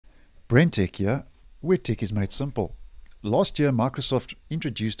BrenTech here, where tech is made simple. Last year, Microsoft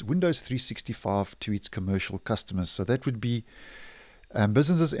introduced Windows 365 to its commercial customers. So that would be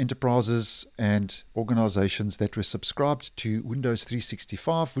businesses, enterprises, and organizations that were subscribed to Windows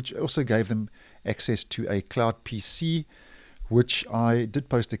 365, which also gave them access to a cloud PC, which I did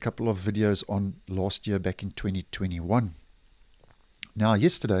post a couple of videos on last year back in 2021. Now,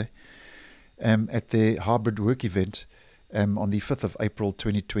 yesterday, at their hybrid work event on the 5th of April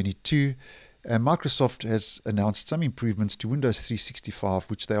 2022, Microsoft has announced some improvements to Windows 365,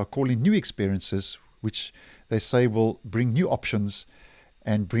 which they are calling new experiences, which they say will bring new options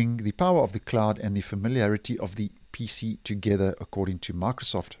and bring the power of the cloud and the familiarity of the PC together, according to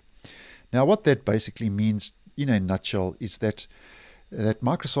Microsoft. Now, what that basically means in a nutshell is that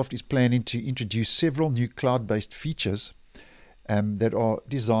Microsoft is planning to introduce several new cloud-based features that are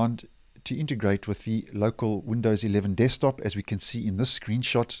designed to integrate with the local Windows 11 desktop, as we can see in this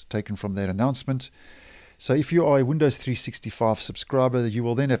screenshot taken from that announcement. So if you are a Windows 365 subscriber, you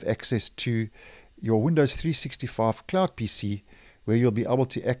will then have access to your Windows 365 cloud PC, where you'll be able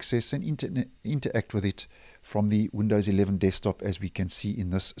to access and interact with it from the Windows 11 desktop, as we can see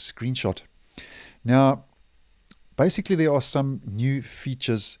in this screenshot. Now, basically there are some new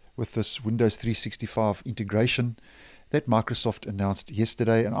features with this Windows 365 integration that Microsoft announced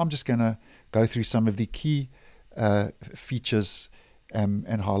yesterday, and I'm just going to go through some of the key features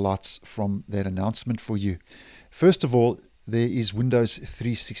and highlights from that announcement for you. First of all, there is Windows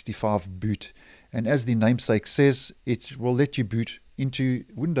 365 boot, and as the namesake says, it will let you boot into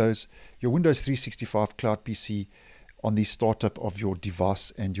your Windows 365 cloud PC on the startup of your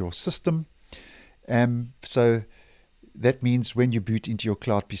device and your system. So that means when you boot into your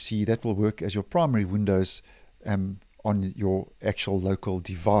cloud PC, that will work as your primary Windows on your actual local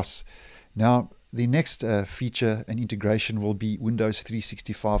device. Now, the next feature and integration will be Windows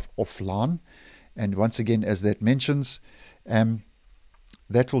 365 offline. And once again, as that mentions,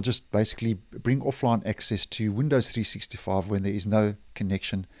 that will just basically bring offline access to Windows 365 when there is no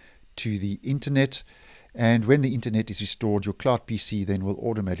connection to the internet. And when the internet is restored, your cloud PC then will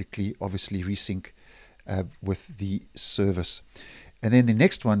automatically, obviously, resync with the service. And then the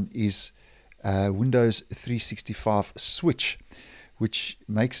next one is Windows 365 switch, which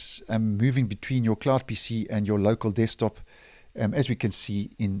makes moving between your cloud PC and your local desktop, as we can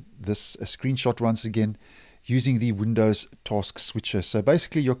see in this screenshot once again, using the Windows task switcher. So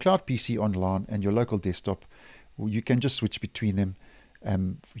basically your cloud PC online and your local desktop, you can just switch between them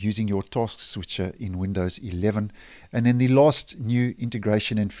using your task switcher in Windows 11. And then the last new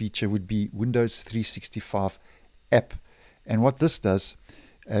integration and feature would be Windows 365 app. And what this does,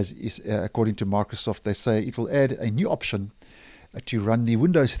 according to Microsoft, they say it will add a new option to run the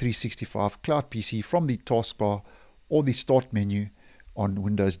Windows 365 cloud PC from the taskbar or the start menu on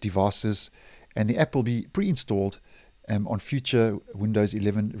Windows devices, and the app will be pre-installed on future Windows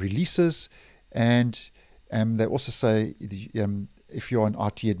 11 releases. And they also say if you're an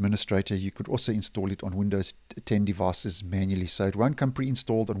IT administrator, you could also install it on Windows 10 devices manually. So it won't come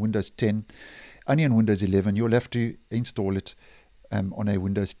pre-installed on Windows 10, only on Windows 11. You'll have to install it on a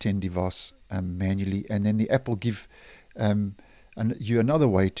Windows 10 device manually, and then the app will give you another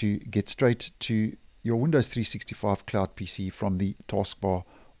way to get straight to your Windows 365 cloud PC from the taskbar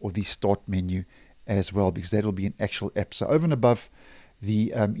or the start menu as well, because that'll be an actual app. So over and above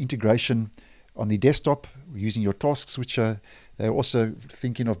the integration on the desktop using your task switcher, they're also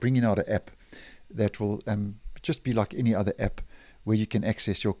thinking of bringing out an app that will just be like any other app, where you can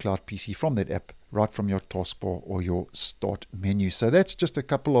access your cloud PC from that app right from your taskbar or your start menu. So that's just a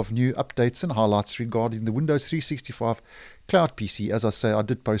couple of new updates and highlights regarding the Windows 365 cloud PC. As I say, I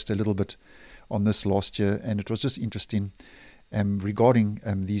did post a little bit on this last year, and it was just interesting regarding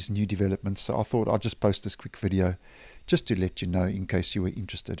these new developments. So I thought I'd just post this quick video just to let you know in case you were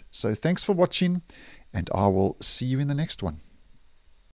interested. So thanks for watching, and I will see you in the next one.